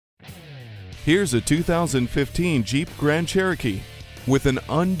Here's a 2015 Jeep Grand Cherokee. With an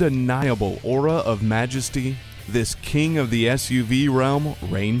undeniable aura of majesty, this king of the SUV realm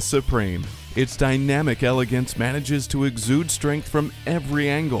reigns supreme. Its dynamic elegance manages to exude strength from every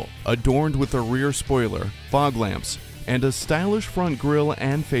angle, adorned with a rear spoiler, fog lamps, and a stylish front grille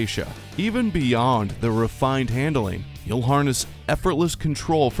and fascia. Even beyond the refined handling, you'll harness effortless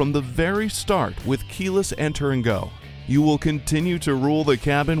control from the very start with keyless enter and go. You will continue to rule the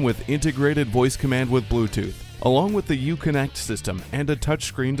cabin with integrated voice command with Bluetooth, along with the Uconnect system and a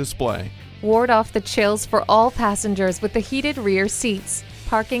touchscreen display. Ward off the chills for all passengers with the heated rear seats.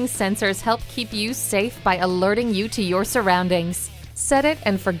 Parking sensors help keep you safe by alerting you to your surroundings. Set it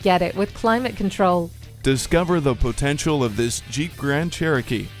and forget it with climate control. Discover the potential of this Jeep Grand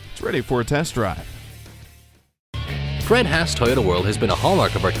Cherokee. It's ready for a test drive. Fred Haas Toyota World has been a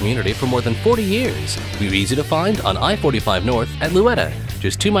hallmark of our community for more than 40 years. We're easy to find on I-45 North at Louetta,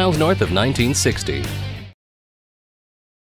 just 2 miles north of 1960.